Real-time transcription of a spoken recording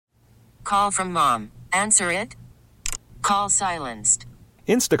call from mom. Answer it. Call silenced.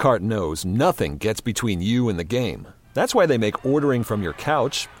 Instacart knows nothing gets between you and the game. That's why they make ordering from your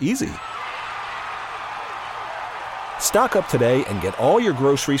couch easy. Stock up today and get all your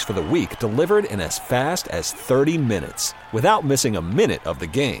groceries for the week delivered in as fast as 30 minutes without missing a minute of the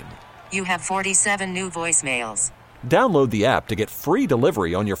game. You have 47 new voicemails. Download the app to get free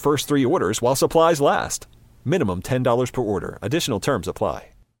delivery on your first 3 orders while supplies last. Minimum $10 per order. Additional terms apply.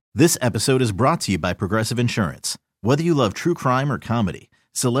 This episode is brought to you by Progressive Insurance. Whether you love true crime or comedy,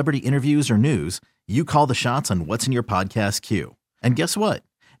 celebrity interviews or news, you call the shots on what's in your podcast queue. And guess what?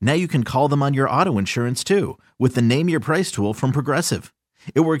 Now you can call them on your auto insurance too with the Name Your Price tool from Progressive.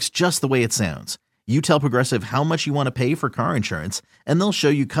 It works just the way it sounds. You tell Progressive how much you want to pay for car insurance, and they'll show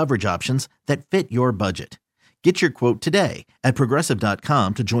you coverage options that fit your budget. Get your quote today at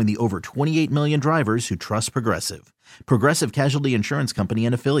Progressive.com to join the over 28 million drivers who trust Progressive. Progressive Casualty Insurance Company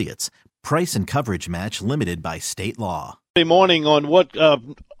and Affiliates. Price and coverage match limited by state law. Morning on what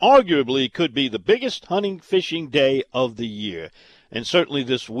arguably could be the biggest hunting fishing day of the year, and certainly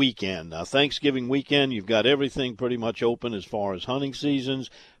this weekend. Thanksgiving weekend, you've got everything pretty much open as far as hunting seasons,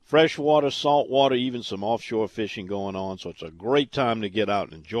 freshwater, saltwater, even some offshore fishing going on, so it's a great time to get out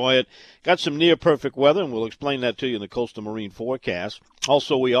and enjoy it. Got some near-perfect weather, and we'll explain that to you in the Coastal Marine forecast.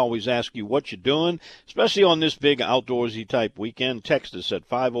 Also, we always ask you what you're doing, especially on this big outdoorsy type weekend. Text us at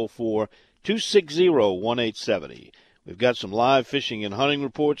 504-260-1870. We've got some live fishing and hunting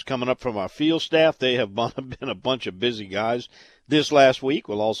reports coming up from our field staff. They have been a bunch of busy guys this last week.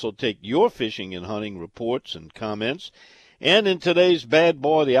 We'll also take your fishing and hunting reports and comments. And in today's Bad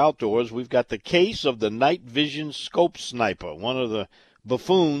Boy of the Outdoors, we've got the case of the Night Vision Scope Sniper, one of the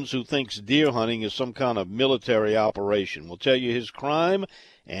buffoons who thinks deer hunting is some kind of military operation. We'll tell you his crime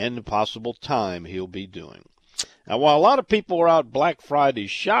and the possible time he'll be doing. Now, while a lot of people were out Black Friday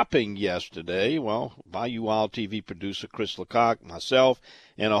shopping yesterday, well, Bayou Wild TV producer Chris Lecoq, myself,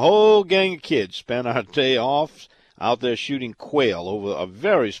 and a whole gang of kids spent our day off out there shooting quail over a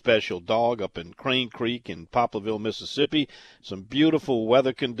very special dog up in Crane Creek in Poplarville, Mississippi. Some beautiful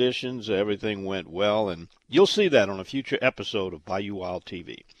weather conditions. Everything went well, and you'll see that on a future episode of Bayou Wild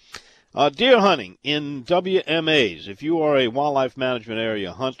TV. Deer hunting in WMAs. If you are a wildlife management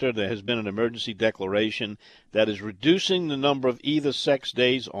area hunter, there has been an emergency declaration that is reducing the number of either sex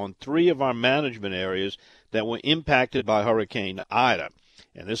days on 3 of our management areas that were impacted by Hurricane Ida.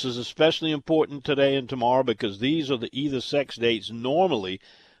 And this is especially important today and tomorrow because these are the either sex dates normally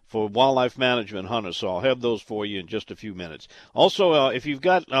for wildlife management hunters. So I'll have those for you in just a few minutes. Also, if you've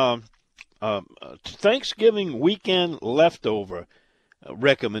got Thanksgiving weekend leftover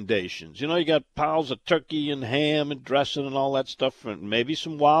recommendations. You know, you got piles of turkey and ham and dressing and all that stuff, and maybe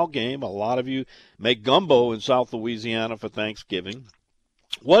some wild game. A lot of you make gumbo in South Louisiana for Thanksgiving.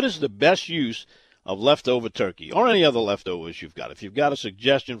 What is the best use of leftover turkey or any other leftovers you've got? If you've got a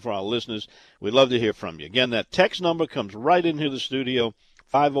suggestion for our listeners, we'd love to hear from you. Again, that text number comes right into the studio,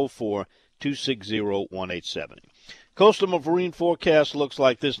 504-260-1870. Coastal Marine forecast looks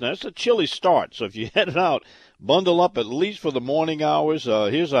like this. Now, it's a chilly start, so if you're headed out, bundle up at least for the morning hours.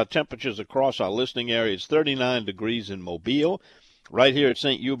 Here's our temperatures across our listening area. It's 39 degrees in Mobile. Right here at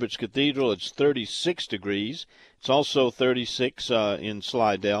St. Hubert's Cathedral, it's 36 degrees. It's also 36 in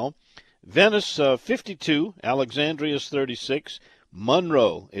Slidell. Venice, 52. Alexandria's 36.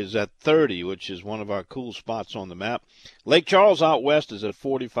 Monroe is at 30, which is one of our cool spots on the map. Lake Charles out west is at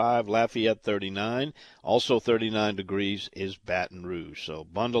 45, Lafayette 39. Also 39 degrees is Baton Rouge. So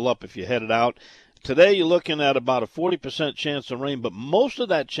bundle up if you're headed out. Today you're looking at about a 40% chance of rain, but most of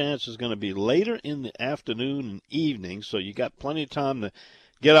that chance is going to be later in the afternoon and evening, so you got plenty of time to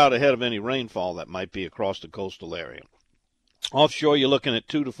get out ahead of any rainfall that might be across the coastal area. Offshore, you're looking at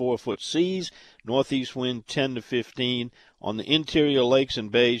 2 to 4 foot seas, northeast wind 10 to 15. On the interior lakes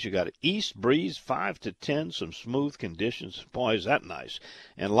and bays, you got an east breeze 5 to 10, some smooth conditions. Boy, is that nice.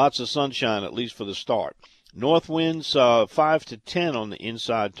 And lots of sunshine, at least for the start. North winds 5 to 10 on the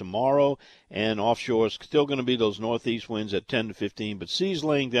inside tomorrow, and offshore is still going to be those northeast winds at 10 to 15, but seas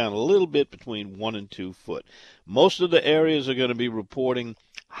laying down a little bit between 1 and 2 foot. Most of the areas are going to be reporting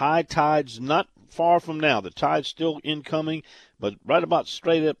high tides not far from now. The tide's still incoming, but right about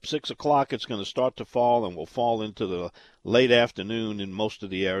straight up 6 o'clock it's going to start to fall, and will fall into the late afternoon in most of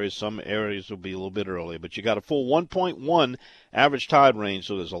the areas. Some areas will be a little bit earlier, but you got a full 1.1 average tide range,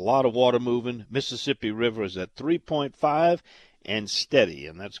 so there's a lot of water moving. Mississippi River is at 3.5 and steady,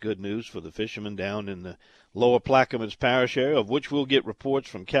 and that's good news for the fishermen down in the lower Plaquemines Parish area, of which we'll get reports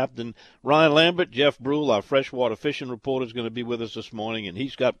from Captain Ryan Lambert. Jeff Brule, our freshwater fishing reporter, is going to be with us this morning, and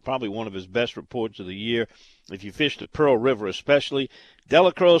he's got probably one of his best reports of the year. If you fish the Pearl River especially,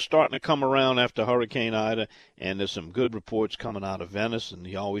 Delacroix starting to come around after Hurricane Ida, and there's some good reports coming out of Venice, and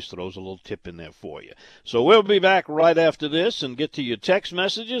he always throws a little tip in there for you. So we'll be back right after this and get to your text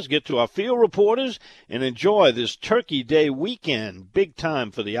messages, get to our field reporters, and enjoy this Turkey Day weekend. Big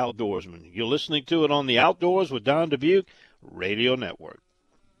time for the outdoorsmen. You're listening to it on the Outdoors with Don Dubuque Radio Network.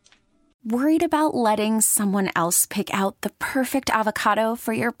 Worried about letting someone else pick out the perfect avocado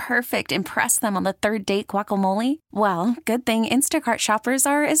for your perfect impress them on the third date guacamole? Well, good thing Instacart shoppers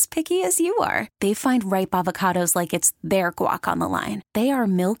are as picky as you are. They find ripe avocados like it's their guac on the line. They are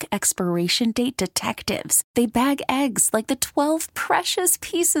milk expiration date detectives. They bag eggs like the 12 precious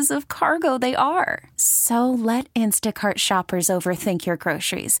pieces of cargo they are. So let Instacart shoppers overthink your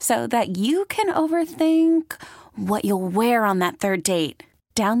groceries so that you can overthink what you'll wear on that third date.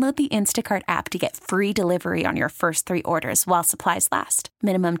 Download the Instacart app to get free delivery on your first 3 orders while supplies last.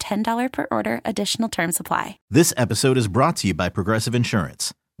 Minimum $10 per order. Additional terms apply. This episode is brought to you by Progressive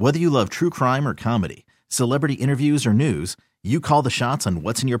Insurance. Whether you love true crime or comedy, celebrity interviews or news, you call the shots on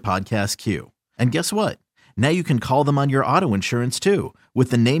what's in your podcast queue. And guess what? Now you can call them on your auto insurance too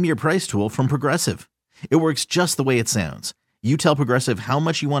with the Name Your Price tool from Progressive. It works just the way it sounds. You tell Progressive how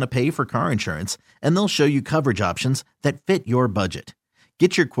much you want to pay for car insurance, and they'll show you coverage options that fit your budget.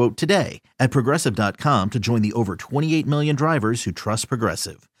 Get your quote today at Progressive.com to join the over 28 million drivers who trust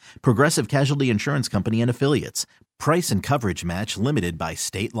Progressive. Progressive Casualty Insurance Company and Affiliates. Price and coverage match limited by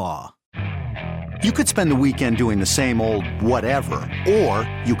state law. You could spend the weekend doing the same old whatever, or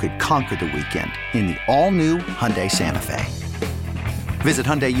you could conquer the weekend in the all-new Hyundai Santa Fe. Visit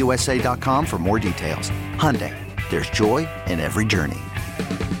HyundaiUSA.com for more details. Hyundai, there's joy in every journey.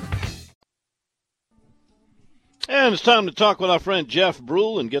 And it's time to talk with our friend Jeff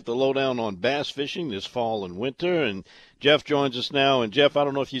Brule and get the lowdown on bass fishing this fall and winter. And Jeff joins us now. And, Jeff, I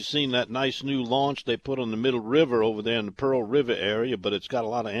don't know if you've seen that nice new launch they put on the Middle River over there in the Pearl River area, but it's got a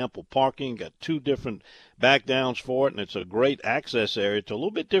lot of ample parking, got 2 different back downs for it, and it's a great access area to a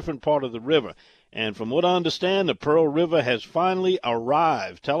little bit different part of the river. And from what I understand, the Pearl River has finally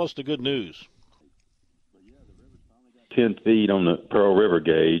arrived. Tell us the good news. 10 feet on the Pearl River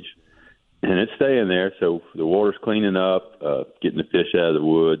gauge. And it's staying there, so the water's cleaning up, getting the fish out of the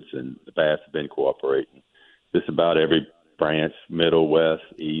woods, and the bass have been cooperating. Just about every branch, middle, west,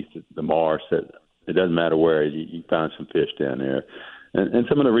 east, the marsh, it doesn't matter where, you find some fish down there. And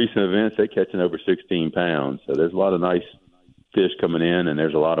some of the recent events, they're catching over 16 pounds. So there's a lot of nice fish coming in, and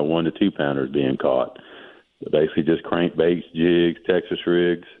there's a lot of 1 to 2 pounders being caught. So basically just crankbaits, jigs, Texas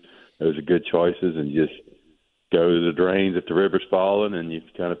rigs. Those are good choices, and just go to the drains if the river's falling, and you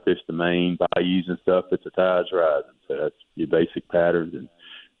kind of fish the main bayous and stuff if the tide's rising. So that's your basic patterns. And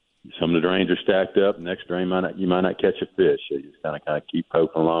some of the drains are stacked up. The next drain you might not catch a fish. So you just kind of keep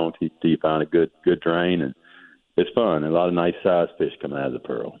poking along till you find a good drain, and it's fun. And a lot of nice sized fish come out of the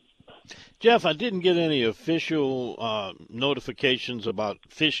Pearl. Jeff, I didn't get any official notifications about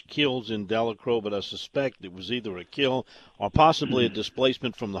fish kills in Delacroix, but I suspect it was either a kill or possibly a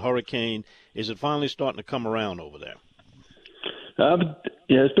displacement from the hurricane. Is it finally starting to come around over there?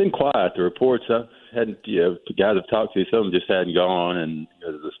 Yeah, it's been quiet. The reports I've had, the guys I've talked to, some of them just hadn't gone and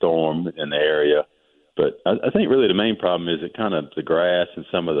because of the storm in the area. But I think really the main problem is it kind of the grass and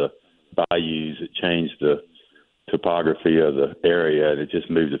some of the bayous. It changed the topography of the area, and it just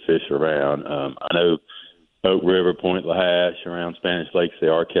moved the fish around. I know Oak River, Point Lahash, around Spanish Lakes, they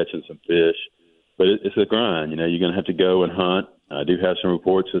are catching some fish, but it's a grind. You're going to have to go and hunt. I do have some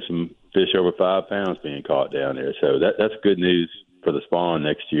reports of some fish over 5 pounds being caught down there, so that's good news for the spawn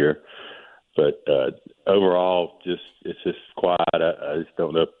next year. But overall, it's just quiet. I just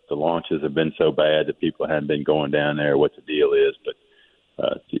don't know if the launches have been so bad that people haven't been going down there, what the deal is, but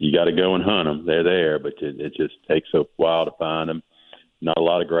you got to go and hunt them. They're there, but it just takes a while to find them. Not a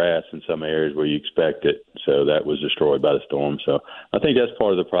lot of grass in some areas where you expect it, so that was destroyed by the storm. So I think that's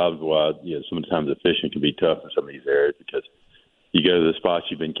part of the problem why sometimes the fishing can be tough in some of these areas, because you go to the spots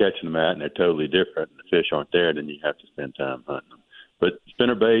you've been catching them at and they're totally different, and the fish aren't there, then you have to spend time hunting them. But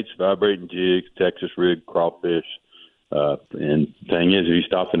spinner baits, vibrating jigs, Texas rig, crawfish, and the thing is, if you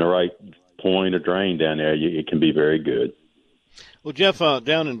stop in the right point or drain down there, it can be very good. Well, Jeff,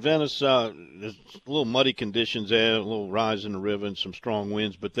 down in Venice, there's a little muddy conditions there, a little rise in the river and some strong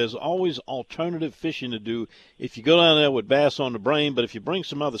winds, but there's always alternative fishing to do if you go down there with bass on the brain. But if you bring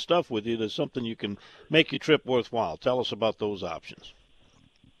some other stuff with you, there's something you can make your trip worthwhile. Tell us about those options.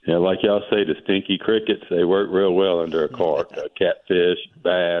 Yeah, like y'all say, the stinky crickets, they work real well under a cart. Catfish,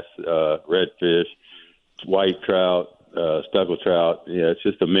 bass, redfish, white trout, speckled trout. Yeah, it's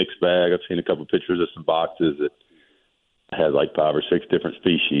just a mixed bag. I've seen a couple pictures of some boxes that has like 5 or 6 different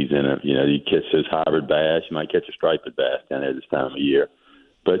species in it. You catch those hybrid bass. You might catch a striped bass down there this time of year.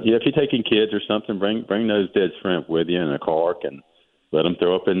 But yeah, if you're taking kids or something, bring those dead shrimp with you in a cork and let them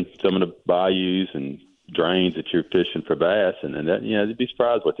throw up in some of the bayous and drains that you're fishing for bass, and then that, you'd be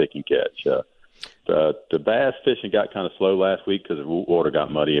surprised what they can catch. The bass fishing got kind of slow last week because the water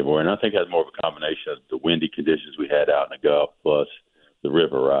got muddy everywhere, and I think that's more of a combination of the windy conditions we had out in the Gulf plus the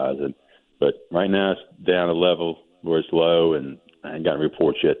river rising. But right now it's down a level where it's low, and I ain't got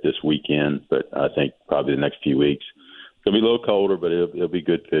reports yet this weekend, but I think probably the next few weeks. It's going to be a little colder, but it'll be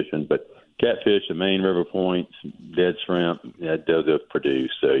good fishing. But catfish, the main river points, dead shrimp, they'll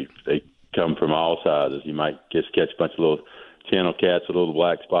produce. So they come from all sizes. You might just catch a bunch of little channel cats with little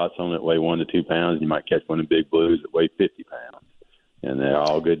black spots on it that weigh 1 to 2 pounds. You might catch one of the big blues that weigh 50 pounds. And they're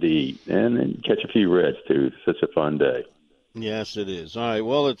all good to eat. And then catch a few reds, too. It's such a fun day. Yes, it is. All right.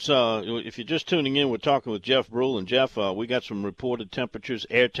 Well, it's if you're just tuning in, we're talking with Jeff Brule. And, Jeff, we got some reported temperatures,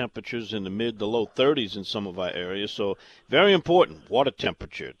 air temperatures in the mid to low 30s in some of our areas. So very important, water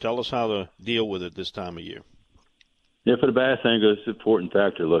temperature. Tell us how to deal with it this time of year. Yeah, for the bass angler, it's an important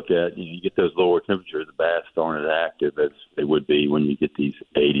factor to look at. You get those lower temperatures, the bass aren't as active as they would be when you get these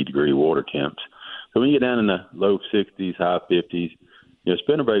 80-degree water temps. So when you get down in the low 60s, high 50s,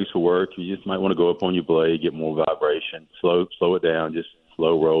 spinner baits will work. You just might want to go up on your blade, get more vibration, slow it down, just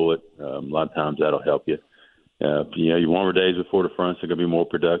slow roll it. A lot of times that'll help you. Your warmer days before the fronts are going to be more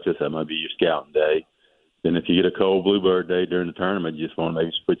productive. That might be your scouting day. Then if you get a cold bluebird day during the tournament, you just want to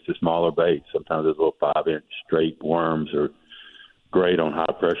maybe switch to smaller baits. Sometimes those little 5-inch straight worms are great on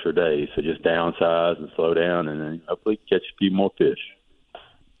high-pressure days. So just downsize and slow down, and then hopefully catch a few more fish.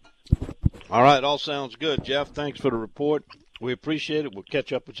 All right, all sounds good. Jeff, thanks for the report. We appreciate it. We'll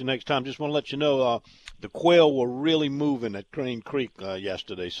catch up with you next time. Just want to let you know the quail were really moving at Crane Creek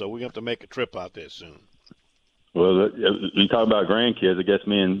yesterday, so we're going to have to make a trip out there soon. Well, you talk about grandkids. I guess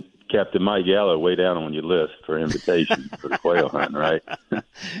me and Captain Mike Gallo way down on your list for invitations for the quail hunting, right?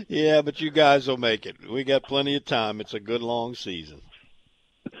 Yeah, but you guys will make it. We got plenty of time. It's a good long season.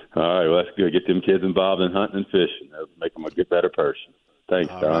 All right, well, that's good. Get them kids involved in hunting and fishing. That'll make them a good, better person. Thanks,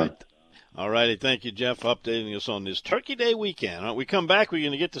 Don. Right. All righty. Thank you, Jeff, for updating us on this Turkey Day weekend. All right, we come back, we're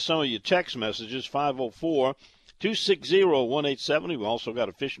going to get to some of your text messages, 504-260-1870. We've also got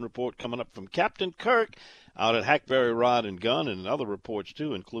a fishing report coming up from Captain Kirk out at Hackberry Rod and Gun, and other reports,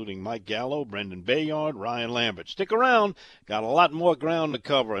 too, including Mike Gallo, Brendan Bayard, Ryan Lambert. Stick around. Got a lot more ground to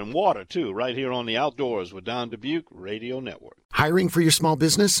cover, and water, too, right here on the Outdoors with Don Dubuque Radio Network. Hiring for your small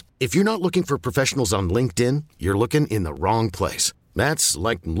business? If you're not looking for professionals on LinkedIn, you're looking in the wrong place. That's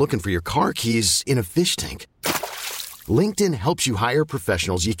like looking for your car keys in a fish tank. LinkedIn helps you hire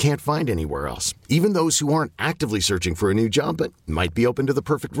professionals you can't find anywhere else, even those who aren't actively searching for a new job but might be open to the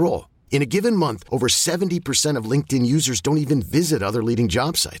perfect role. In a given month, over 70% of LinkedIn users don't even visit other leading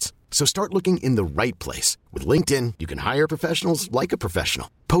job sites. So start looking in the right place. With LinkedIn, you can hire professionals like a professional.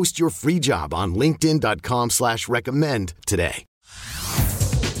 Post your free job on linkedin.com/recommend today.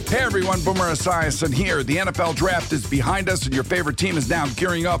 Hey everyone, Boomer Esiason here. The NFL Draft is behind us and your favorite team is now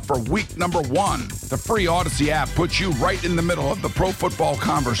gearing up for week number 1. The free Odyssey app puts you right in the middle of the pro football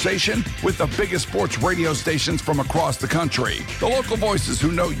conversation with the biggest sports radio stations from across the country. The local voices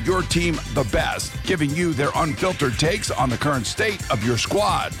who know your team the best, giving you their unfiltered takes on the current state of your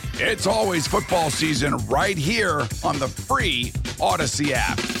squad. It's always football season right here on the free Odyssey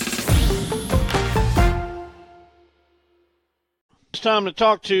app. It's time to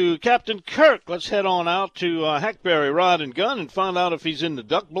talk to Captain Kirk. Let's head on out to Hackberry Rod and Gun and find out if he's in the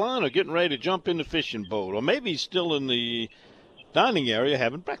duck blind or getting ready to jump in the fishing boat. Or maybe he's still in the dining area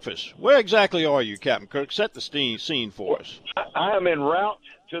having breakfast. Where exactly are you, Captain Kirk? Set the scene for us. I am en route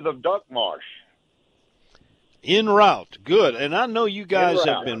to the duck marsh. En route. Good. And I know you guys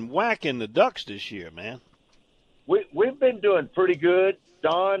have been whacking the ducks this year, man. We've been doing pretty good,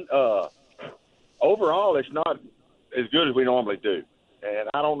 Don. Overall, it's not as good as we normally do. And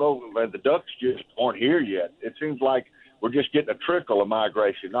I don't know, the ducks just aren't here yet. It seems like we're just getting a trickle of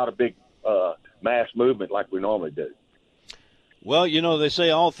migration, not a big mass movement like we normally do. Well, they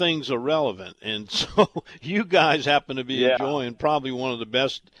say all things are relevant, and so you guys happen to be enjoying probably one of the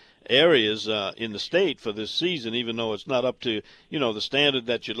best areas in the state for this season, even though it's not up to, the standard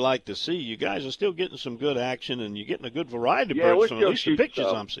that you'd like to see. You guys are still getting some good action, and you're getting a good variety of birds from at least the pictures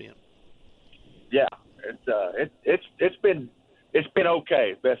I'm seeing. Yeah. It's been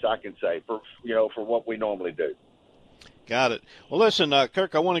okay, best I can say, for what we normally do. Got it. Well, listen,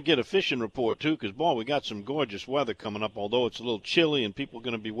 Kirk, I want to get a fishing report too, because we got some gorgeous weather coming up. Although it's a little chilly and people are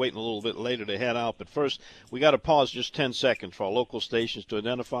going to be waiting a little bit later to head out. But first, we got to pause just 10 seconds for our local stations to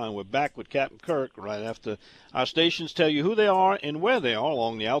identify, and we're back with Captain Kirk right after our stations tell you who they are and where they are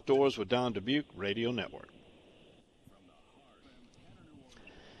along the Outdoors with Don Dubuque Radio Network.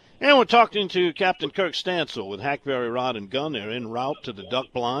 And we're talking to Captain Kirk Stansel with Hackberry Rod and Gun. They're en route to the duck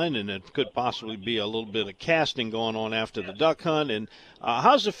blind, and it could possibly be a little bit of casting going on after the duck hunt. And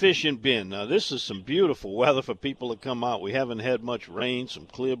how's the fishing been? This is some beautiful weather for people to come out. We haven't had much rain, some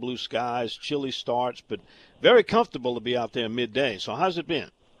clear blue skies, chilly starts, but very comfortable to be out there midday. So how's it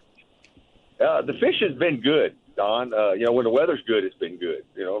been? The fishing's been good, Don. When the weather's good, it's been good.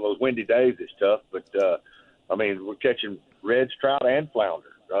 Those windy days, it's tough. But, we're catching reds, trout, and flounder.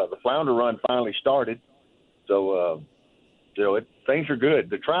 The flounder run finally started, so things are good.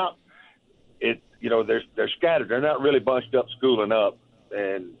 The trout, they're scattered. They're not really bunched up, schooling up,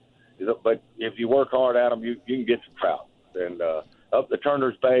 but if you work hard at them, you can get some trout. And up the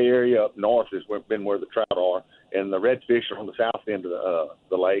Turner's Bay area up north has been where the trout are, and the redfish are on the south end of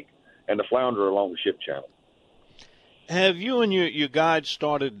the lake, and the flounder along the ship channel. Have you and your guides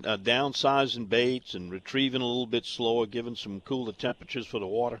started downsizing baits and retrieving a little bit slower, given some cooler temperatures for the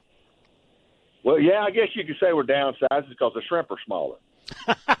water? Well, yeah, I guess you could say we're downsizing because the shrimp are smaller.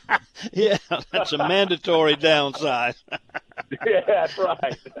 Yeah, that's a mandatory downsize. Yeah, that's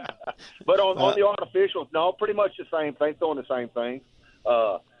right. But on the artificials, no, pretty much the same thing, throwing the same thing.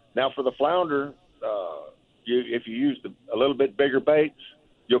 Now, for the flounder, if you use a little bit bigger baits,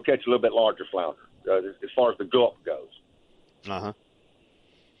 you'll catch a little bit larger flounder. As far as the gulp goes. Uh-huh.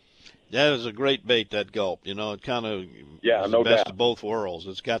 That is a great bait, that gulp. It kind of is no the best doubt of both worlds.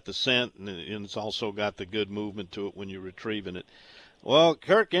 It's got the scent, and it's also got the good movement to it when you're retrieving it. Well,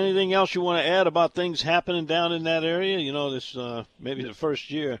 Kirk, anything else you want to add about things happening down in that area? This maybe the first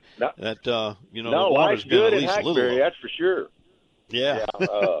year that, the water's been at least a little low. That's for sure. Yeah.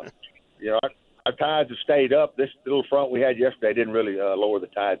 Our tides have stayed up. This little front we had yesterday didn't really lower the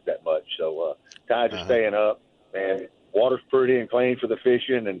tides that much. So tides are staying up, and water's pretty and clean for the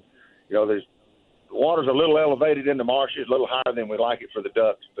fishing. And, the water's a little elevated in the marshes, a little higher than we like it for the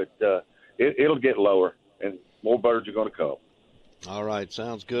ducks. But it'll get lower, and more birds are going to come. All right.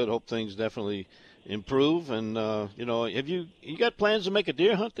 Sounds good. Hope things definitely improve. And, have you got plans to make a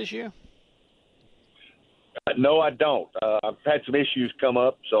deer hunt this year? No, I don't. I've had some issues come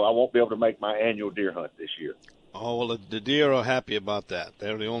up, so I won't be able to make my annual deer hunt this year. Oh, well, the deer are happy about that.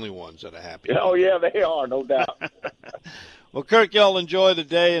 They're the only ones that are happy. Oh, yeah, they are, no doubt. Well, Kirk, y'all enjoy the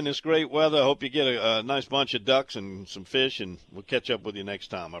day and this great weather. I hope you get a nice bunch of ducks and some fish, and we'll catch up with you next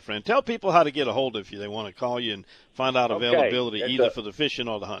time, my friend. Tell people how to get a hold of you. They want to call you and find out availability either for the fishing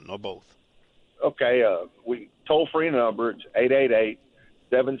or the hunting, or both. Okay, we toll-free number. It's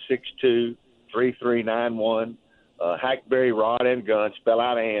 888-762-3391. Hackberry Rod and Gun,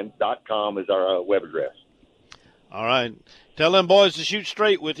 spelloutand.com is our web address. All right. Tell them boys to shoot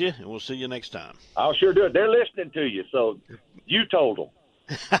straight with you, and we'll see you next time. I'll sure do it. They're listening to you, so you told them.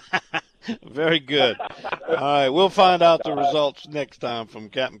 Very good. All right, we'll find out the results next time from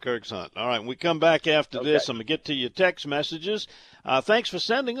Captain Kirk's hunt. All right, when we come back after this, I'm going to get to your text messages. Thanks for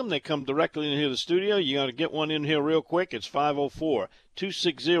sending them. They come directly in here to the studio. You got to get one in here real quick. It's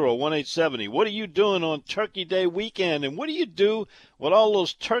 504-260-1870. What are you doing on Turkey Day weekend, and what do you do with all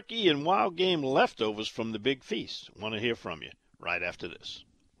those turkey and wild game leftovers from the big feast? Want to hear from you right after this.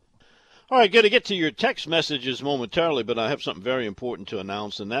 All right, going to get to your text messages momentarily, but I have something very important to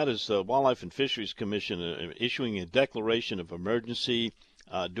announce, and that is the Wildlife and Fisheries Commission issuing a declaration of emergency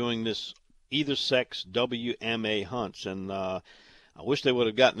doing this either sex WMA hunts. And I wish they would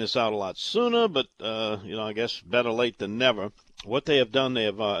have gotten this out a lot sooner, but, I guess better late than never. What they have done, they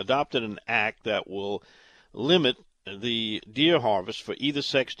have adopted an act that will limit the deer harvest for either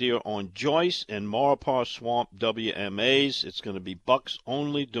sex deer on Joyce and Maurepas Swamp WMAs. It's going to be bucks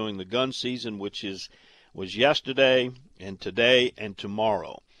only during the gun season, which was yesterday and today and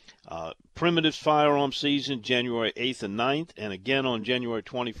tomorrow. Primitives firearm season, January 8th and 9th, and again on January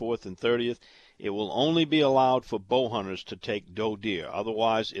 24th and 30th. It will only be allowed for bow hunters to take doe deer.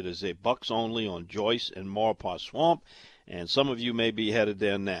 Otherwise, it is a bucks only on Joyce and Maurepas Swamp, and some of you may be headed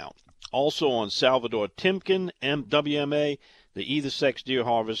there now. Also on Salvador Timken WMA, the either sex deer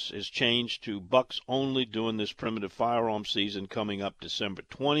harvest is changed to bucks only during this primitive firearm season coming up December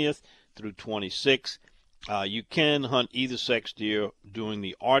 20th through 26th. You can hunt either sex deer during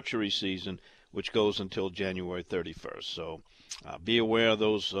the archery season, which goes until January 31st. So be aware of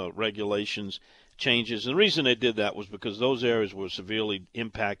those regulations changes. And the reason they did that was because those areas were severely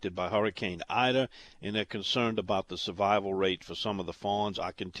impacted by Hurricane Ida, and they're concerned about the survival rate for some of the fawns.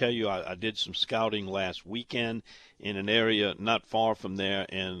 I can tell you I did some scouting last weekend in an area not far from there,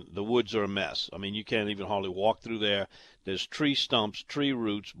 and the woods are a mess. I mean, you can't even hardly walk through there. There's tree stumps, tree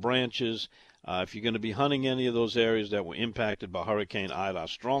roots, branches. If you're going to be hunting any of those areas that were impacted by Hurricane Ida, I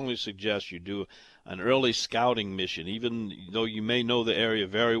strongly suggest you do an early scouting mission. Even though you may know the area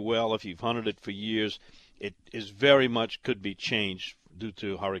very well, if you've hunted it for years, it is very much could be changed due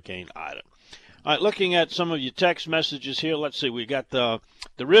to Hurricane Ida. All right, looking at some of your text messages here. Let's see. We got the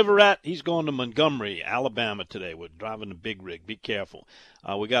River Rat. He's going to Montgomery, Alabama today. We're driving the big rig. Be careful.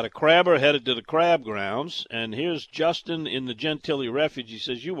 We got a crabber headed to the crab grounds. And here's Justin in the Gentilly Refuge. He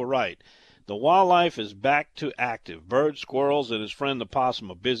says, you were right. The wildlife is back to active. Birds, squirrels, and his friend the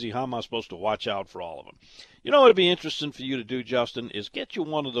possum are busy. How am I supposed to watch out for all of them? You know what would be interesting for you to do, Justin, is get you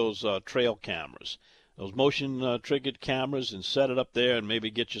one of those trail cameras, those motion-triggered cameras, and set it up there and maybe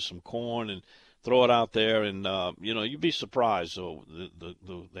get you some corn and throw it out there, and you'd be surprised. So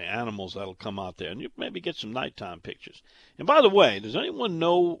the animals that'll come out there, and you maybe get some nighttime pictures. And by the way, does anyone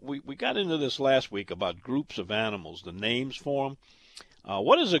know? We got into this last week about groups of animals, the names for them.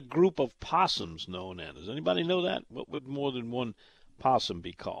 What is a group of possums known as? Does anybody know that? What would more than one possum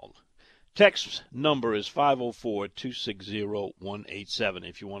be called? Text number is 504-260-187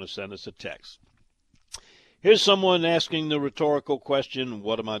 if you want to send us a text. Here's someone asking the rhetorical question,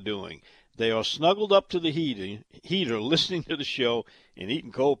 what am I doing? They are snuggled up to the heater, listening to the show and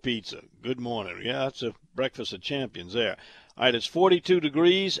eating cold pizza. Good morning. Yeah, it's a breakfast of champions there. All right, it's 42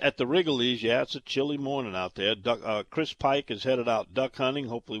 degrees at the Wrigley's. Yeah, it's a chilly morning out there. Chris Pike is headed out duck hunting.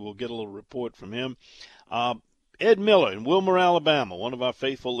 Hopefully we'll get a little report from him. Ed Miller in Wilmer, Alabama, one of our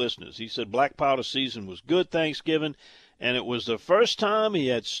faithful listeners. He said black powder season was good Thanksgiving, and it was the first time he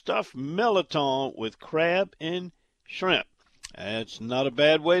had stuffed melon with crab and shrimp. That's not a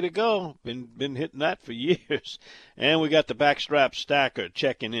bad way to go. Been hitting that for years. And we got the backstrap stacker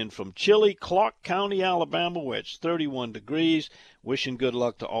checking in from chilly Clark County, Alabama, where it's 31 degrees. Wishing good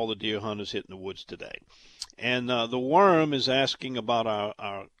luck to all the deer hunters hitting the woods today. And the Worm is asking about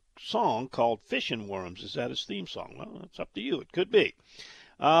our song called Fishing Worms. Is that his theme song? Well, it's up to you. It could be.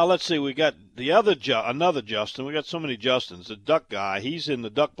 Let's see. We got another Justin. We got so many Justins. The duck guy. He's in the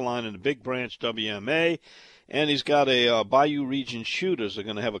duck blind in the Big Branch WMA. And he's got a Bayou Region Shooters are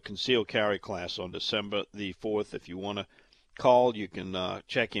going to have a concealed carry class on December the 4th. If you want to call, you can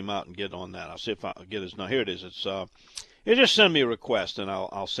check him out and get on that. I'll see if I get his number. Here it is. It's you just send me a request, and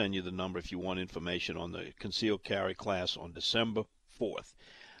I'll send you the number if you want information on the concealed carry class on December 4th.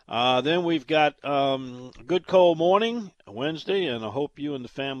 Then we've got good cold morning Wednesday, and I hope you and the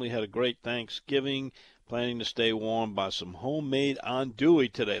family had a great Thanksgiving. Planning to stay warm by some homemade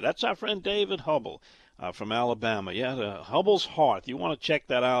andouille today. That's our friend David Hubble. From Alabama. Yeah, the Hubble's Hearth. You want to check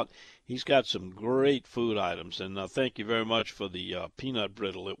that out. He's got some great food items. And thank you very much for the peanut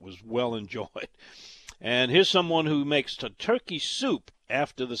brittle. It was well enjoyed. And here's someone who makes a turkey soup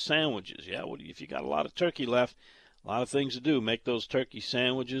after the sandwiches. Yeah, if you got a lot of turkey left, a lot of things to do. Make those turkey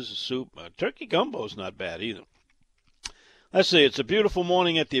sandwiches, a soup. Turkey gumbo's not bad either. Let's see. It's a beautiful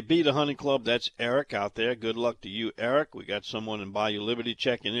morning at the Abita Hunting Club. That's Eric out there. Good luck to you, Eric. We got someone in Bayou Liberty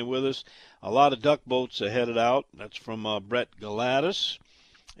checking in with us. A lot of duck boats are headed out. That's from Brett Galatis.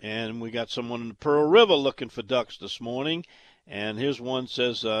 And we got someone in the Pearl River looking for ducks this morning. And here's one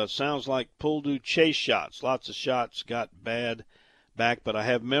says, sounds like Poldhu chase shots. Lots of shots got bad back, but I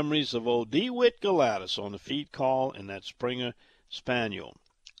have memories of old DeWitt Galatis on the feed call and that Springer Spaniel.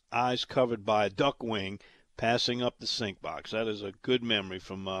 Eyes covered by a duck wing, passing up the sink box. That is a good memory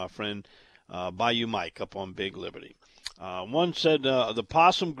from our friend Bayou Mike up on Big Liberty. One said the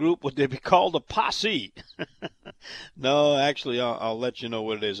possum group, would they be called a posse? No, actually, I'll let you know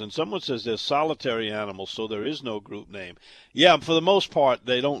what it is. And someone says they're solitary animals, so there is no group name. Yeah, for the most part,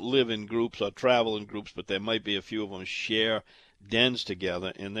 they don't live in groups or travel in groups, but there might be a few of them share dens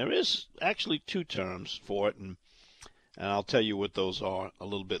together. And there is actually two terms for it, and I'll tell you what those are a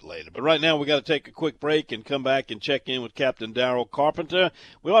little bit later. But right now, we got to take a quick break and come back and check in with Captain Daryl Carpenter.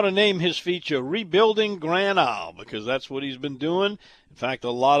 We ought to name his feature Rebuilding Grand Isle, because that's what he's been doing. In fact,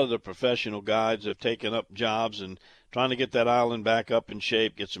 a lot of the professional guides have taken up jobs and trying to get that island back up in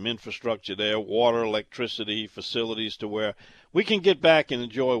shape, get some infrastructure there, water, electricity, facilities to where we can get back and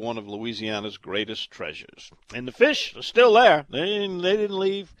enjoy one of Louisiana's greatest treasures. And the fish are still there. They didn't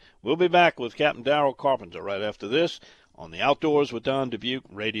leave. We'll be back with Captain Daryl Carpenter right after this on the Outdoors with Don Dubuque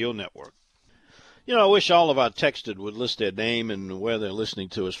Radio Network. You know, I wish all of our texted would list their name and where they're listening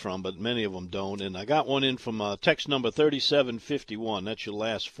to us from, but many of them don't. And I got one in from text number 3751. That's your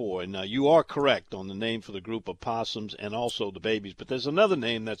last four. And you are correct on the name for the group of possums and also the babies. But there's another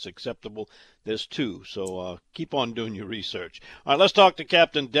name that's acceptable. There's two. So keep on doing your research. All right, let's talk to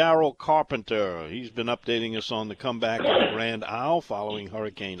Captain Daryl Carpenter. He's been updating us on the comeback of the Grand Isle following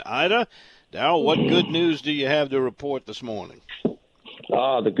Hurricane Ida. Daryl, what good news do you have to report this morning?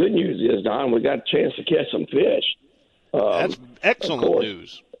 The good news is, Don, we got a chance to catch some fish. That's excellent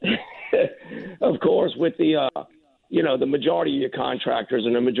news. of course, with the the majority of your contractors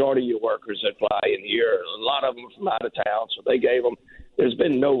and the majority of your workers that fly in here, a lot of them are from out of town, so they gave them. There's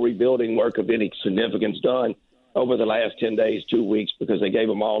been no rebuilding work of any significance done over the last 10 days, 2 weeks, because they gave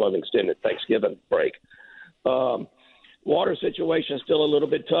them all an extended Thanksgiving break. Water situation is still a little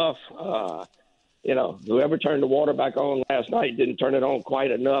bit tough. Whoever turned the water back on last night didn't turn it on quite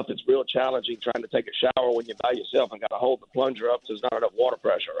enough. It's real challenging trying to take a shower when you're by yourself and got to hold the plunger up so there's not enough water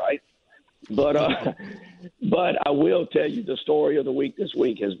pressure, right? But I will tell you the story of the week this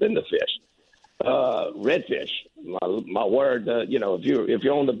week has been the fish. Redfish, my word, if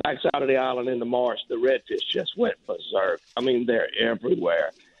you're on the backside of the island in the marsh, the redfish just went berserk. I mean, they're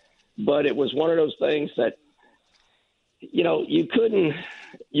everywhere. But it was one of those things that, you couldn't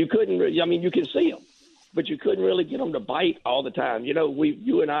really, you can see them, but you couldn't really get them to bite all the time.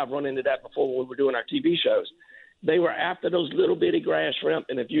 You and I have run into that before when we were doing our TV shows. They were after those little bitty grass shrimp,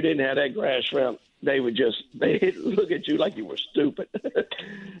 and if you didn't have that grass shrimp, they'd look at you like you were stupid.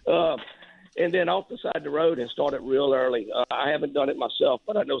 And then off the side of the road and started real early. I haven't done it myself,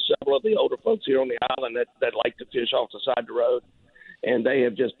 but I know several of the older folks here on the island that like to fish off the side of the road, and they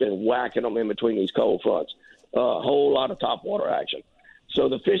have just been whacking them in between these cold fronts. A whole lot of topwater action. So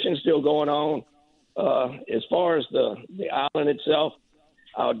the fishing's still going on. As far as the island itself,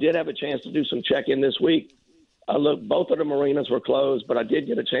 I did have a chance to do some check-in this week. Both of the marinas were closed, but I did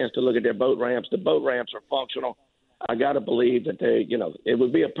get a chance to look at their boat ramps. The boat ramps are functional. I got to believe that it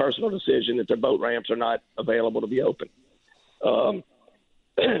would be a personal decision that their boat ramps are not available to be open.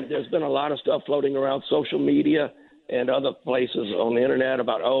 There's been a lot of stuff floating around social media and other places on the internet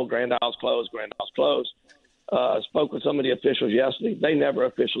about, Grand Isle's closed, Grand Isle's closed. Spoke with some of the officials yesterday. They never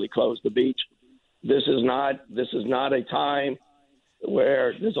officially closed the beach. This is not a time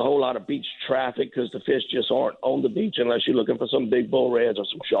where there's a whole lot of beach traffic because the fish just aren't on the beach unless you're looking for some big bull reds or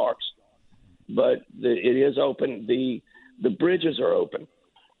some sharks. But it is open. The bridges are open.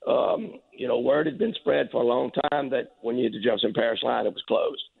 Word had been spread for a long time that when you hit the Jefferson Parish line, it was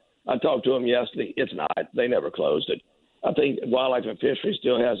closed. I talked to them yesterday. It's not. They never closed it. I think Wildlife and Fisheries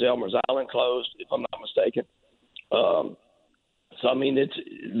still has Elmer's Island closed, if I'm not mistaken. It's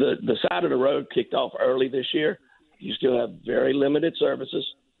the side of the road kicked off early this year. You still have very limited services.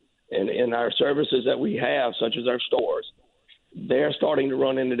 And in our services that we have, such as our stores, they're starting to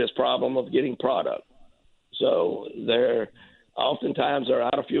run into this problem of getting product. So oftentimes they're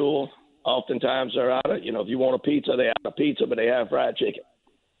out of fuel. Oftentimes they're out of, if you want a pizza, they're out of pizza, but they have fried chicken.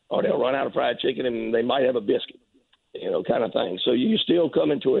 Or they'll run out of fried chicken and they might have a biscuit, kind of thing. So you still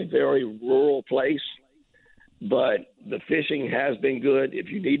come into a very rural place, but the fishing has been good. If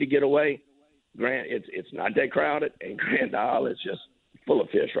you need to get away, it's not that crowded, and Grand Isle is just full of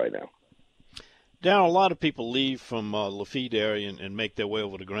fish right now. Darryl, a lot of people leave from Lafitte area and make their way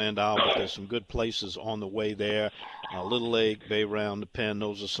over to Grand Isle, but there's some good places on the way there. Little Lake, Bay Round, the Penn,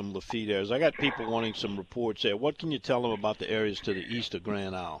 those are some Lafitte areas. I got people wanting some reports there. What can you tell them about the areas to the east of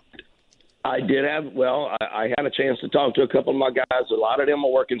Grand Isle? I had a chance to talk to a couple of my guys. A lot of them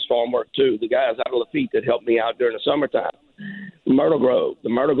are working storm work, too. The guys out of Lafitte that helped me out during the summertime. The Myrtle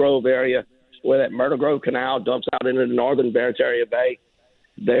Grove area, where that Myrtle Grove Canal dumps out into the northern Barataria Bay,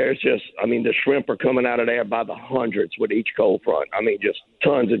 there's just, the shrimp are coming out of there by the hundreds with each cold front. Just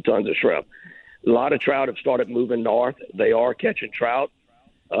tons and tons of shrimp. A lot of trout have started moving north. They are catching trout.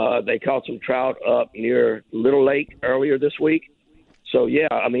 They caught some trout up near Little Lake earlier this week. So,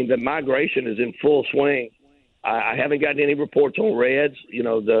 the migration is in full swing. I haven't gotten any reports on reds.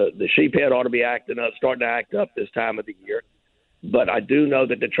 The sheephead ought to be starting to act up this time of the year. But I do know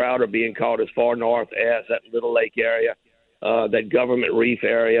that the trout are being caught as far north as that Little Lake area. That Government Reef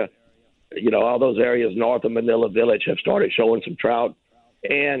area, all those areas north of Manila Village have started showing some trout.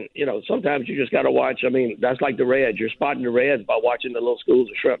 And, sometimes you just got to watch. That's like the reds. You're spotting the reds by watching the little schools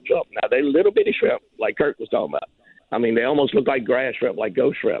of shrimp jump. Now, they're little bitty shrimp, like Kirk was talking about. They almost look like grass shrimp, like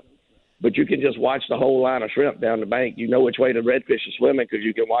ghost shrimp. But you can just watch the whole line of shrimp down the bank. You know which way the redfish is swimming because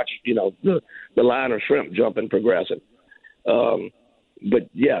you can watch, the line of shrimp jumping, progressing. But,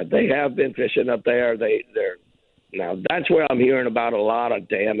 yeah, they have been fishing up there. Now, that's where I'm hearing about a lot of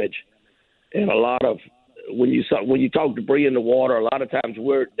damage and a lot of when you talk debris in the water, a lot of times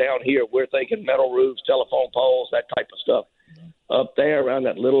we're down here, we're thinking metal roofs, telephone poles, that type of stuff. Up there around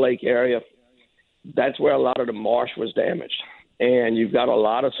that Little Lake area, that's where a lot of the marsh was damaged. And you've got a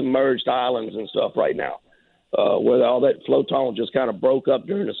lot of submerged islands and stuff right now where all that floaton just kind of broke up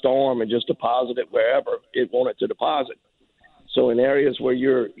during the storm and just deposited wherever it wanted to deposit. So in areas where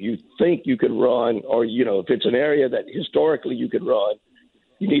you think you could run, or, if it's an area that historically you could run,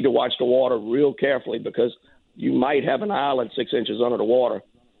 you need to watch the water real carefully because you might have an island 6 inches under the water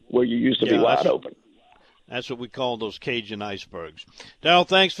where you used to be wide open. That's what we call those Cajun icebergs. Darrell,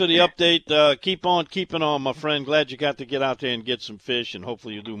 thanks for the update. Keep on keeping on, my friend. Glad you got to get out there and get some fish, and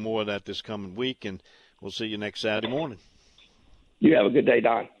hopefully you'll do more of that this coming week, and we'll see you next Saturday morning. You have a good day,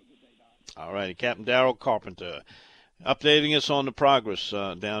 Don. All righty, Captain Darrell Carpenter, updating us on the progress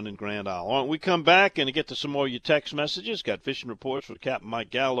down in Grand Isle. All right, we come back and get to some more of your text messages. Got fishing reports for Captain Mike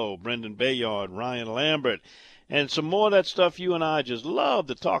Gallo, Brendan Bayard, Ryan Lambert, and some more of that stuff you and I just love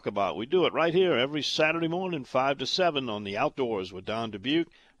to talk about. We do it right here every Saturday morning, 5 to 7 on the Outdoors with Don Dubuque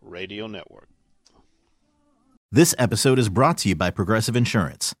Radio Network. This episode is brought to you by Progressive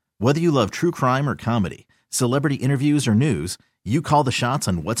Insurance. Whether you love true crime or comedy, celebrity interviews or news, you call the shots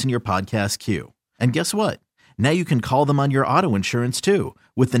on what's in your podcast queue. And guess what? Now you can call them on your auto insurance too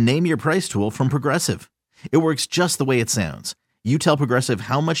with the Name Your Price tool from Progressive. It works just the way it sounds. You tell Progressive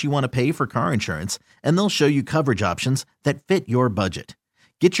how much you want to pay for car insurance, and they'll show you coverage options that fit your budget.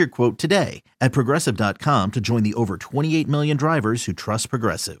 Get your quote today at Progressive.com to join the over 28 million drivers who trust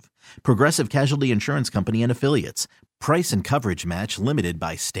Progressive. Progressive Casualty Insurance Company and Affiliates. Price and coverage match limited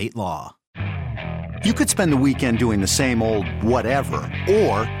by state law. You could spend the weekend doing the same old whatever,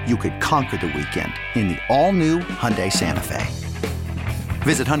 or you could conquer the weekend in the all-new Hyundai Santa Fe.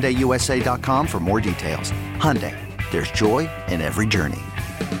 Visit HyundaiUSA.com for more details. Hyundai, there's joy in every journey.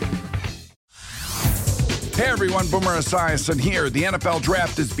 Hey everyone, Boomer Esiason here. The NFL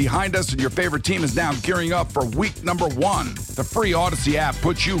Draft is behind us and your favorite team is now gearing up for week number 1. The free Odyssey app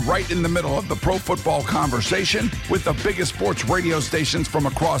puts you right in the middle of the pro football conversation with the biggest sports radio stations from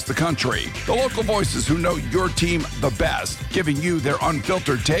across the country. The local voices who know your team the best, giving you their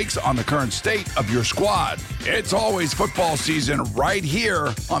unfiltered takes on the current state of your squad. It's always football season right here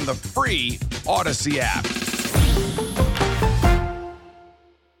on the free Odyssey app.